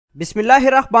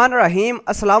बिस्मिल्लाहिर्रहमानिर्रहीम।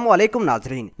 अस्सलाम वालेकुम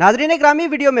नाजरीन ग्रामी,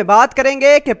 वीडियो में बात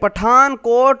करेंगे कि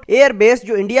पठानकोट एयरबेस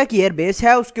जो इंडिया की एयरबेस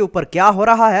है उसके ऊपर क्या हो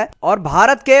रहा है और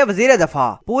भारत के वजीर दफा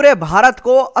पूरे भारत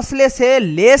को असले से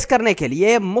लेस करने के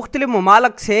लिए मुख्तलिफ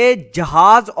ममालिक से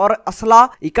जहाज और असला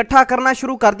इकट्ठा करना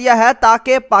शुरू कर दिया है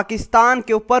ताकि पाकिस्तान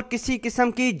के ऊपर किसी किस्म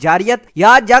की जारियत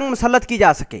या जंग मुसल्लत की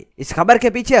जा सके। इस खबर के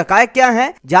पीछे हकायक क्या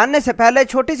है, जानने से पहले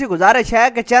छोटी सी गुजारिश है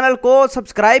कि चैनल को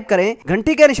सब्सक्राइब करें,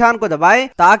 घंटी के निशान को दबाएं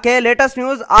ताकि लेटेस्ट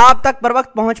न्यूज आप तक बर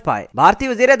वक्त पहुंच पाए। भारतीय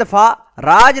वजीर दफा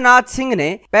राजनाथ सिंह ने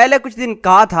पहले कुछ दिन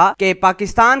कहा था कि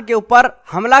पाकिस्तान के ऊपर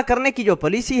हमला करने की जो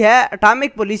पॉलिसी है,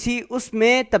 एटॉमिक पॉलिसी,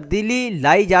 उसमें तब्दीली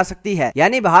लाई जा सकती है,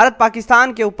 यानी भारत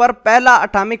पाकिस्तान के ऊपर पहला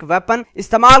एटॉमिक वेपन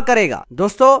इस्तेमाल करेगा।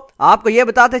 दोस्तों, आपको ये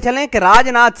बताते चलें कि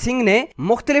राजनाथ सिंह ने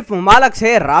मुख्तलिफ ममालिक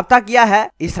से राब्ता किया है।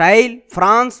 इसराइल,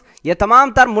 फ्रांस, ये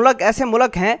तमाम तर मुल्क ऐसे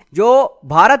मुल्क हैं जो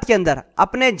भारत के अंदर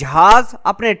अपने जहाज,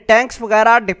 अपने टैंक्स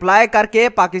वगैरह डिप्लॉय करके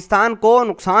पाकिस्तान को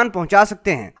नुकसान पहुंचा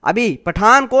सकते हैं। अभी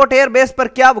पठानकोट एयरबेस पर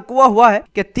क्या वक़ुआ हुआ है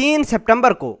कि 3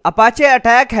 सितंबर को अपाचे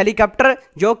अटैक हेलीकॉप्टर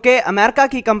जो कि अमेरिका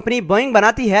की कंपनी बोइंग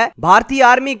बनाती है, भारतीय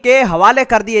आर्मी के हवाले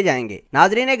कर दिए जाएंगे।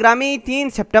 नाजरीन ग्रामी, 3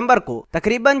 सितंबर को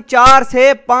तकरीबन 4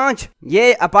 से 5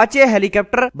 ये अपाचे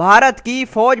हेलीकॉप्टर भारत की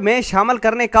फौज में शामिल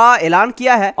करने का ऐलान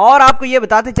किया है। और आपको ये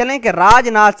बताते चलें कि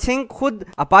राजनाथ सिंह खुद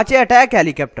अपाचे अटैक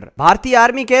हेलीकॉप्टर भारतीय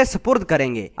आर्मी के सुपुर्द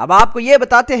करेंगे। अब आपको ये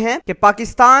बताते हैं कि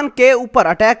पाकिस्तान के ऊपर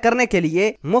अटैक करने के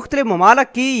लिए मुख्तलिफ ममालिक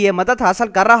की ये मदद हासिल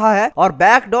कर रहा है और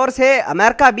बैकडोर से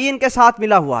अमेरिका भी इनके साथ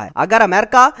मिला हुआ है। अगर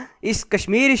अमेरिका इस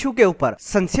कश्मीर इशू के ऊपर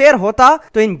सिंसियर होता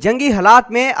तो इन जंगी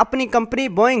हालात में अपनी कंपनी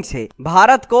बोइंग से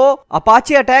भारत को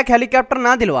अपाचे अटैक हेलीकॉप्टर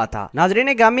ना दिलवाता।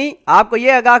 नाजरीन ग्रामी, आपको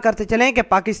ये आगाह करते चलें कि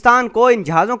पाकिस्तान को इन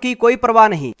जहाजों की कोई परवाह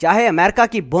नहीं, चाहे अमेरिका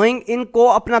की बोइंग इनको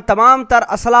अपना तमाम तर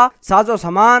असला, साजो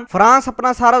सामान, फ्रांस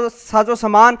अपना सारा साजो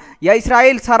सामान या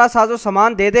इसराइल सारा साजो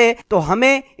सामान दे दे, तो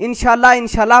हमें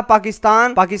इंशाल्लाह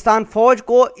पाकिस्तान फौज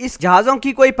को इस जहाजों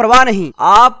की कोई परवाह नहीं।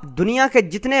 आप दुनिया के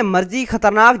जितने मर्जी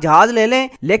खतरनाक जहाज ले लें,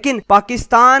 लेकिन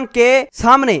पाकिस्तान के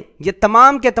सामने ये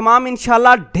तमाम के तमाम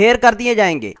इंशाल्लाह ढेर कर दिए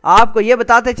जाएंगे। आपको ये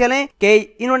बताते चलें कि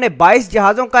इन्होंने 22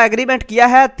 जहाजों का एग्रीमेंट किया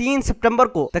है। 3 सितंबर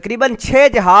को तकरीबन 6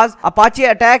 जहाज अपाचे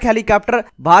अटैक हेलीकॉप्टर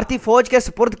भारतीय फौज के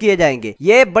सुपुर्द किए जाएंगे।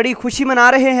 ये बड़ी खुशी मना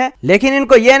रहे हैं, लेकिन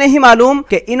इनको ये नहीं मालूम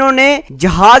कि इन्होंने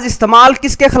जहाज इस्तेमाल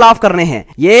किसके खिलाफ करने हैं।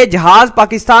 ये जहाज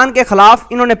पाकिस्तान के खिलाफ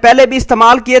इन्होंने पहले भी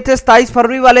इस्तेमाल किए थे। 27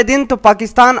 फरवरी वाले दिन तो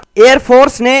पाकिस्तान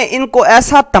एयरफोर्स ने इनको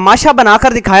ऐसा तमाशा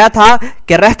बनाकर दिखाया था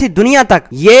कि रहती दुनिया तक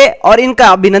ये और इनका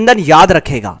अभिनंदन याद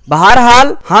रखेगा।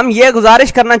 बहरहाल, हम ये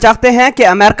गुजारिश करना चाहते हैं कि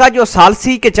अमेरिका जो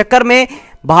सालसी के चक्कर में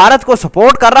भारत को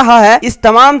सपोर्ट कर रहा है, इस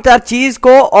तमाम तर चीज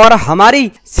को और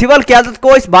हमारी सिविल क़यादत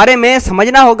को इस बारे में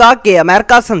समझना होगा कि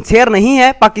अमेरिका सिंसियर नहीं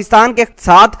है पाकिस्तान के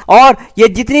साथ, और ये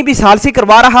जितनी भी सालसी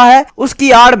करवा रहा है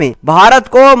उसकी आड़ में भारत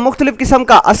को मुख्तलिफ किस्म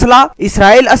का असला,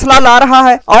 इसराइल असला ला रहा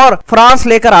है और फ्रांस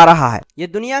लेकर आ रहा है। ये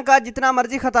दुनिया का जितना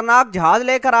मर्जी खतरनाक जहाज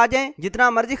लेकर आ जाए, जितना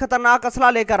मर्जी खतरनाक असला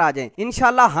लेकर आ जाए,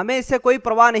 इंशाल्लाह हमें इससे कोई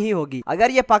परवाह नहीं होगी।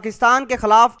 अगर ये पाकिस्तान के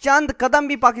खिलाफ चंद कदम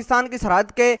भी पाकिस्तान की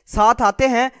सरहद के साथ आते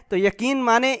हैं तो यकीन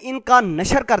माने इनका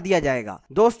नशर कर दिया जाएगा।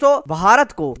 दोस्तों,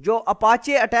 भारत को जो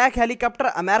Apache attack helicopter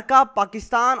America,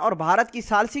 Pakistan और भारत की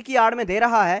सालसी की आड़ में दे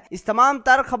रहा है, इस तमाम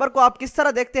तर खबर को आप किस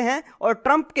तरह देखते हैं और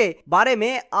ट्रंप के बारे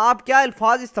में आप क्या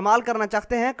अल्फाज इस्तेमाल करना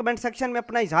चाहते हैं, कमेंट सेक्शन में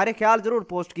अपना इजहार ख्याल जरूर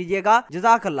पोस्ट कीजिएगा।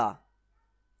 जज़ाकल्लाह।